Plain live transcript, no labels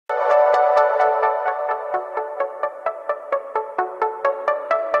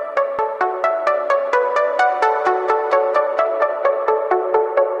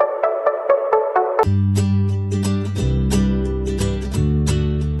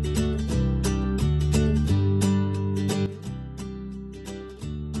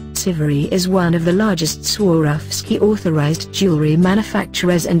Sivery is one of the largest Swarovski authorized jewelry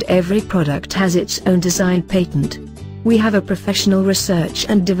manufacturers, and every product has its own design patent. We have a professional research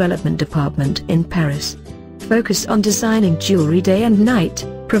and development department in Paris, focused on designing jewelry day and night,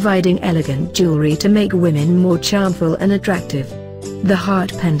 providing elegant jewelry to make women more charmful and attractive. The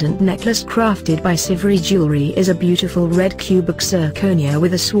heart pendant necklace crafted by Sivery Jewelry is a beautiful red cubic zirconia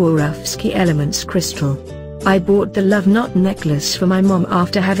with a Swarovski elements crystal. I bought the love knot necklace for my mom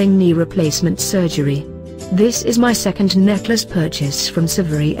after having knee replacement surgery. This is my second necklace purchase from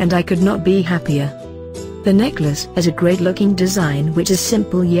Sivery and I could not be happier. The necklace has a great looking design which is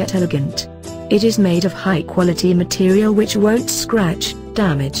simple yet elegant. It is made of high quality material which won't scratch,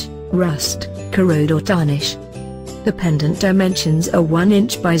 damage, rust, corrode or tarnish. The pendant dimensions are 1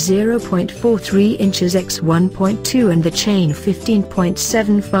 inch by 0.43 inches x 1.2 and the chain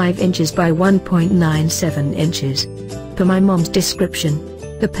 15.75 inches by 1.97 inches. Per my mom's description,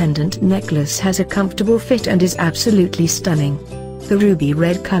 the pendant necklace has a comfortable fit and is absolutely stunning. The ruby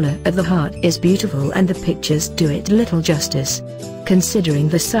red color of the heart is beautiful and the pictures do it little justice. Considering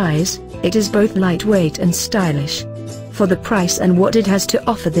the size, it is both lightweight and stylish. For the price and what it has to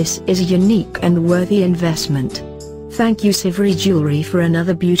offer, this is a unique and worthy investment. Thank you Sivery Jewelry for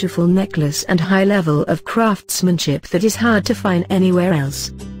another beautiful necklace and high level of craftsmanship that is hard to find anywhere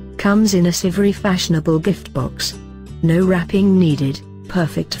else. Comes in a Sivery Fashionable Gift Box. No wrapping needed,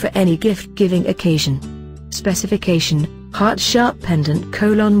 perfect for any gift-giving occasion. Specification: heart sharp pendant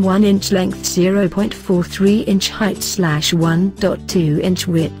 1 inch length 0.43 inch height / 1.2 inch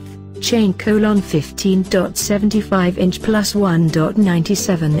width, chain 15.75 inch plus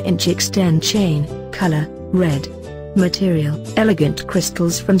 1.97 inch extend chain, color, red. Material: elegant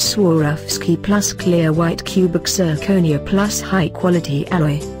crystals from Swarovski plus clear white cubic zirconia plus high quality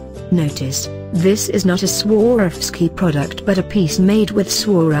alloy. Notice, this is not a Swarovski product but a piece made with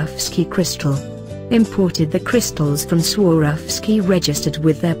Swarovski crystal. Imported the crystals from Swarovski, registered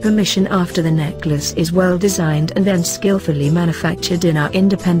with their permission after the necklace is well designed and then skillfully manufactured in our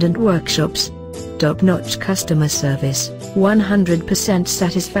independent workshops. Top-notch customer service, 100%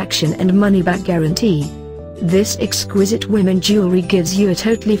 satisfaction and money-back guarantee. This exquisite women jewelry gives you a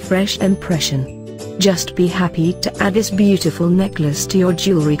totally fresh impression. Just be happy to add this beautiful necklace to your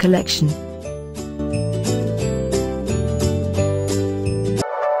jewelry collection.